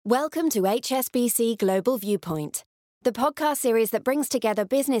Welcome to HSBC Global Viewpoint, the podcast series that brings together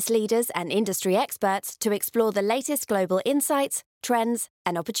business leaders and industry experts to explore the latest global insights, trends,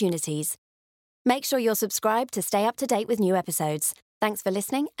 and opportunities. Make sure you're subscribed to stay up to date with new episodes. Thanks for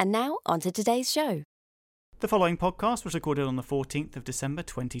listening, and now on to today's show. The following podcast was recorded on the 14th of December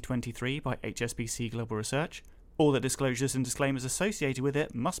 2023 by HSBC Global Research. All the disclosures and disclaimers associated with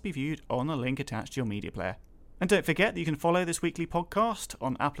it must be viewed on the link attached to your media player. And don't forget that you can follow this weekly podcast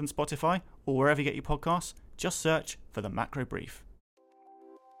on Apple and Spotify or wherever you get your podcasts. Just search for the Macro Brief.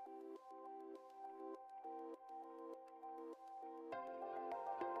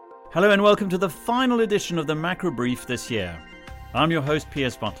 Hello and welcome to the final edition of the Macro Brief this year. I'm your host,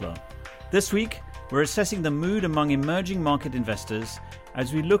 Piers Butler. This week, we're assessing the mood among emerging market investors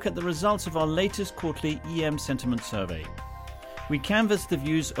as we look at the results of our latest quarterly EM sentiment survey. We canvassed the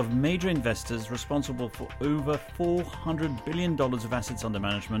views of major investors responsible for over $400 billion of assets under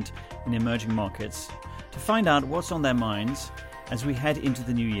management in emerging markets to find out what's on their minds as we head into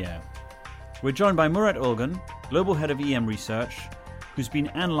the new year. We're joined by Murat Olgun, Global Head of EM Research, who's been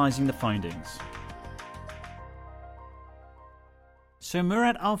analysing the findings. So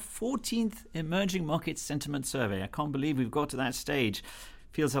Murat, our 14th emerging market sentiment survey. I can't believe we've got to that stage.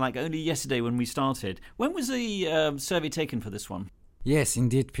 Feels like only yesterday when we started. When was the survey taken for this one? Yes,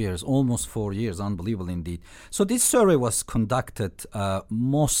 indeed, Piers. Almost 4 years. Unbelievable indeed. So this survey was conducted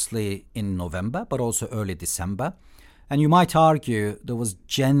mostly in November, but also early December. And you might argue there was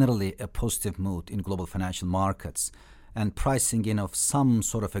generally a positive mood in global financial markets and pricing in of some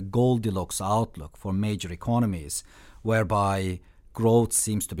sort of a Goldilocks outlook for major economies, whereby growth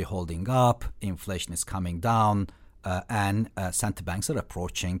seems to be holding up, inflation is coming down, and central banks are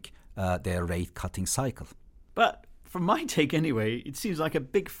approaching their rate-cutting cycle. But from my take anyway, it seems like a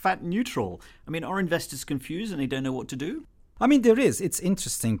big fat neutral. I mean, are investors confused and they don't know what to do? I mean, there is. It's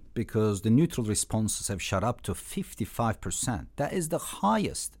interesting because the neutral responses have shot up to 55%. That is the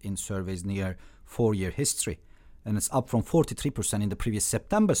highest in surveys near 4-year history. And it's up from 43% in the previous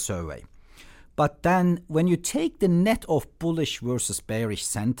September survey. But then when you take the net of bullish versus bearish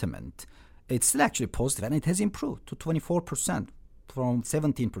sentiment, it's still actually positive, and it has improved to 24% from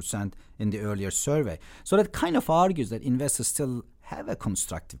 17% in the earlier survey. So that kind of argues that investors still have a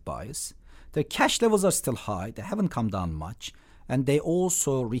constructive bias. Their cash levels are still high. They haven't come down much. And they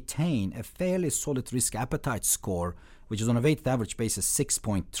also retain a fairly solid risk appetite score, which is on a weighted average basis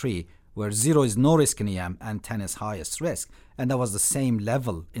 6.3, where 0 is no risk in EM and 10 is highest risk. And that was the same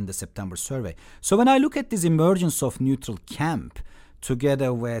level in the September survey. So when I look at this emergence of neutral camp,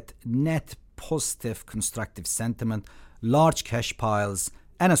 together with net positive constructive sentiment, large cash piles,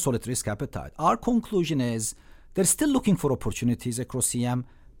 and a solid risk appetite, our conclusion is they're still looking for opportunities across EM,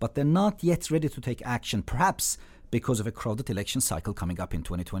 but they're not yet ready to take action, perhaps because of a crowded election cycle coming up in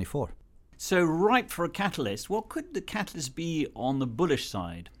 2024. So ripe for a catalyst. What could the catalyst be on the bullish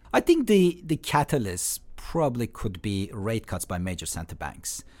side? I think the catalyst probably could be rate cuts by major central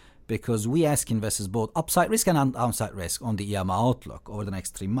banks, because we ask investors both upside risk and downside risk on the EM outlook over the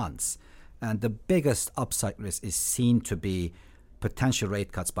next 3 months. And the biggest upside risk is seen to be potential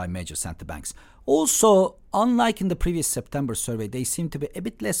rate cuts by major central banks. Also, unlike in the previous September survey, they seem to be a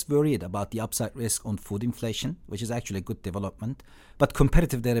bit less worried about the upside risk on food inflation, which is actually a good development. But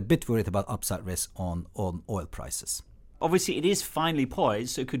competitive, they're a bit worried about upside risk on oil prices. Obviously, it is finely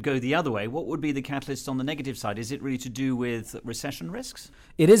poised, so it could go the other way. What would be the catalyst on the negative side? Is it really to do with recession risks?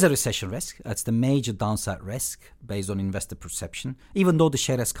 It is a recession risk. That's the major downside risk based on investor perception. Even though the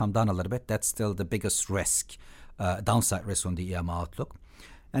share has come down a little bit, that's still the biggest risk, downside risk on the EM outlook.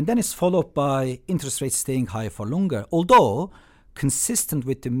 And then it's followed by interest rates staying higher for longer. Although, consistent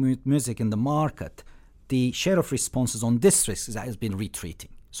with the music in the market, the share of responses on this risk has been retreating.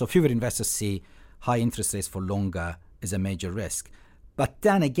 So fewer investors see high interest rates for longer is a major risk. But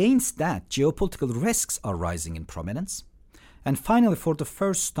then against that, geopolitical risks are rising in prominence. And finally, for the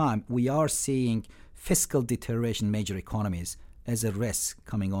first time, we are seeing fiscal deterioration in major economies as a risk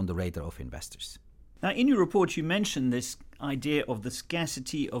coming on the radar of investors. Now, in your report, you mentioned this idea of the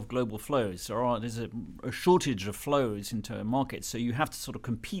scarcity of global flows. So there's a shortage of flows into markets, so you have to sort of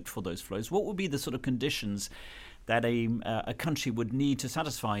compete for those flows. What would be the sort of conditions that a country would need to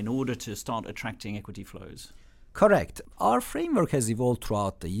satisfy in order to start attracting equity flows? Correct. Our framework has evolved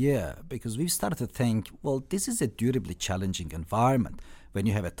throughout the year because we've started to think, well, this is a durably challenging environment when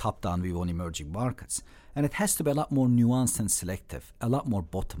you have a top-down view on emerging markets. and it has to be a lot more nuanced and selective, a lot more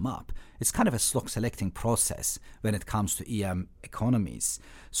bottom-up. It's kind of a stock selecting process when it comes to EM economies.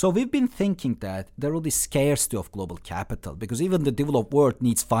 So we've been thinking that there will be scarcity of global capital because even the developed world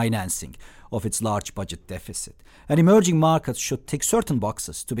needs financing of its large budget deficit. And emerging markets should tick certain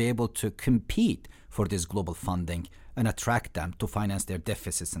boxes to be able to compete for this global funding and attract them to finance their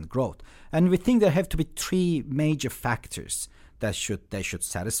deficits and growth. And we think there have to be three major factors that they should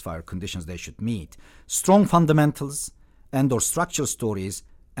satisfy or conditions they should meet: strong fundamentals and or structural stories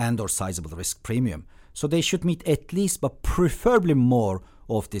and or sizable risk premium. So they should meet at least, but preferably more,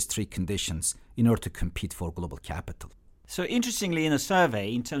 of these three conditions in order to compete for global capital. So interestingly, in a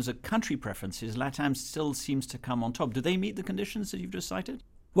survey, in terms of country preferences, LATAM still seems to come on top. Do they meet the conditions that you've just cited?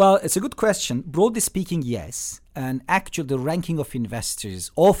 Well, it's a good question. Broadly speaking, yes. And actually, the ranking of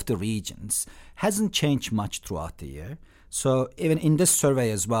investors of the regions hasn't changed much throughout the year. So even in this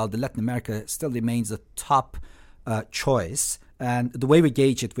survey as well, the Latin America still remains the top choice. And the way we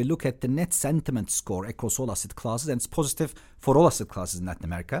gauge it, we look at the net sentiment score across all asset classes, and it's positive for all asset classes in Latin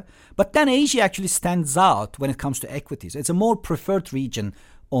America. But then Asia actually stands out when it comes to equities. It's a more preferred region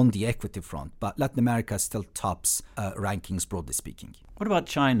on the equity front, but Latin America still tops rankings, broadly speaking. What about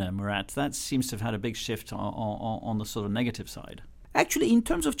China, Murat? That seems to have had a big shift on the sort of negative side. Actually, in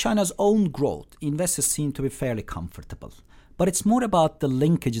terms of China's own growth, investors seem to be fairly comfortable. But it's more about the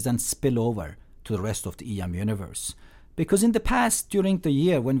linkages and spillover to the rest of the EM universe. Because in the past, during the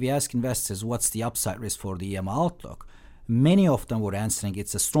year, when we ask investors what's the upside risk for the EM outlook, many of them were answering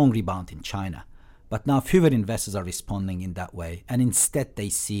it's a strong rebound in China. But now fewer investors are responding in that way, and instead they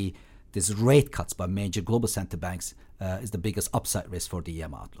see these rate cuts by major global central banks is the biggest upside risk for the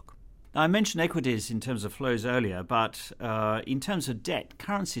EM outlook. Now, I mentioned equities in terms of flows earlier, but in terms of debt,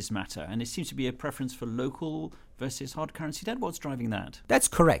 currencies matter, and it seems to be a preference for local versus hard currency debt. What's driving that? That's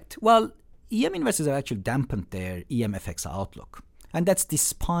correct. Well, EM investors have actually dampened their EM FX outlook. And that's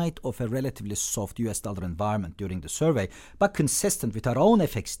despite of a relatively soft US dollar environment during the survey, but consistent with our own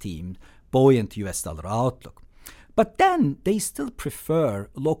FX team, buoyant US dollar outlook. But then they still prefer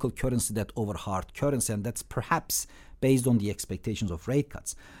local currency debt over hard currency, and that's perhaps based on the expectations of rate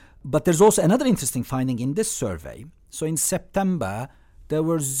cuts. But there's also another interesting finding in this survey. So in September, there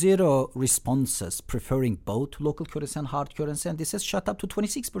were 0 responses preferring both local currency and hard currency, and this has shot up to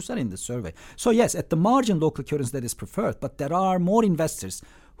 26% in the survey. So yes, at the margin, local currency that is preferred, but there are more investors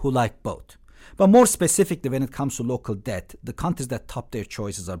who like both. But more specifically, when it comes to local debt, the countries that top their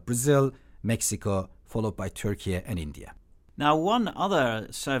choices are Brazil, Mexico, followed by Turkey and India. Now, one other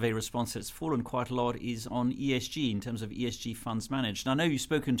survey response that's fallen quite a lot is on ESG, in terms of ESG funds managed. And I know you've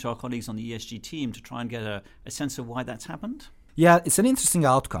spoken to our colleagues on the ESG team to try and get a sense of why that's happened. Yeah, it's an interesting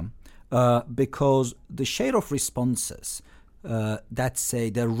outcome because the share of responses that say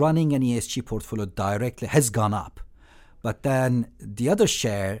they're running an ESG portfolio directly has gone up. But then the other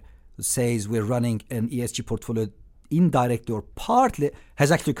share says we're running an ESG portfolio indirectly or partly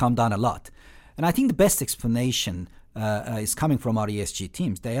has actually come down a lot. And I think the best explanation is coming from our ESG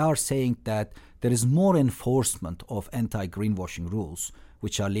teams. They are saying that there is more enforcement of anti-greenwashing rules,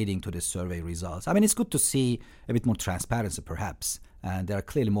 which are leading to the survey results. I mean, it's good to see a bit more transparency, perhaps. And there are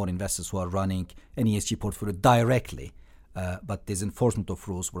clearly more investors who are running an ESG portfolio directly. But this enforcement of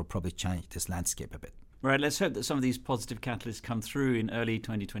rules will probably change this landscape a bit. Right, let's hope that some of these positive catalysts come through in early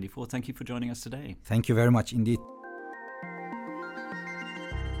 2024. Thank you for joining us today. Thank you very much indeed.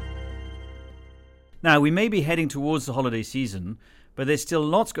 Now, we may be heading towards the holiday season, but there's still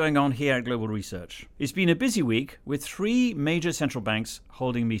lots going on here at Global Research. It's been a busy week with 3 major central banks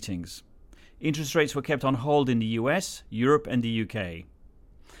holding meetings. Interest rates were kept on hold in the US, Europe and the UK.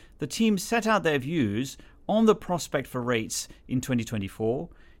 The team set out their views on the prospect for rates in 2024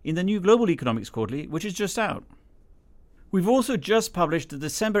 in the new Global Economics Quarterly, which is just out. We've also just published the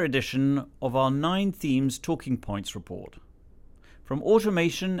December edition of our 9 Themes Talking Points report. From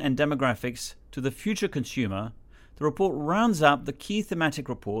automation and demographics to the future consumer, the report rounds up the key thematic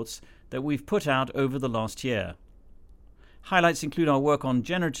reports that we've put out over the last year. Highlights include our work on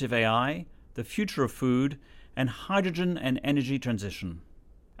generative AI, the future of food, and hydrogen and energy transition.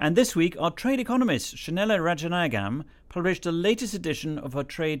 And this week, our trade economist, Shanella Rajanayagam, published the latest edition of her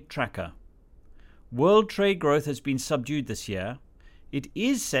trade tracker. World trade growth has been subdued this year. It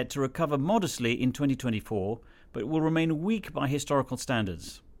is set to recover modestly in 2024, but will remain weak by historical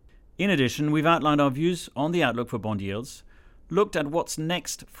standards. In addition, we've outlined our views on the outlook for bond yields, looked at what's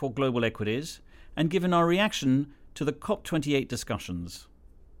next for global equities, and given our reaction to the COP28 discussions.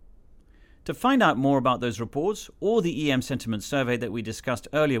 To find out more about those reports or the EM sentiment survey that we discussed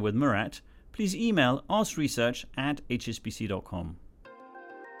earlier with Murat, please email askresearch@hsbc.com.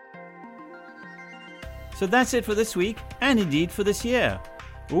 So that's it for this week, and indeed for this year.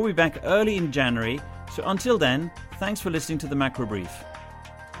 We'll be back early in January, so until then, thanks for listening to the Macro Brief.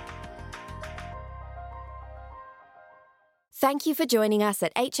 Thank you for joining us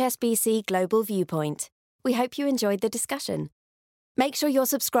at HSBC Global Viewpoint. We hope you enjoyed the discussion. Make sure you're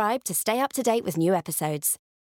subscribed to stay up to date with new episodes.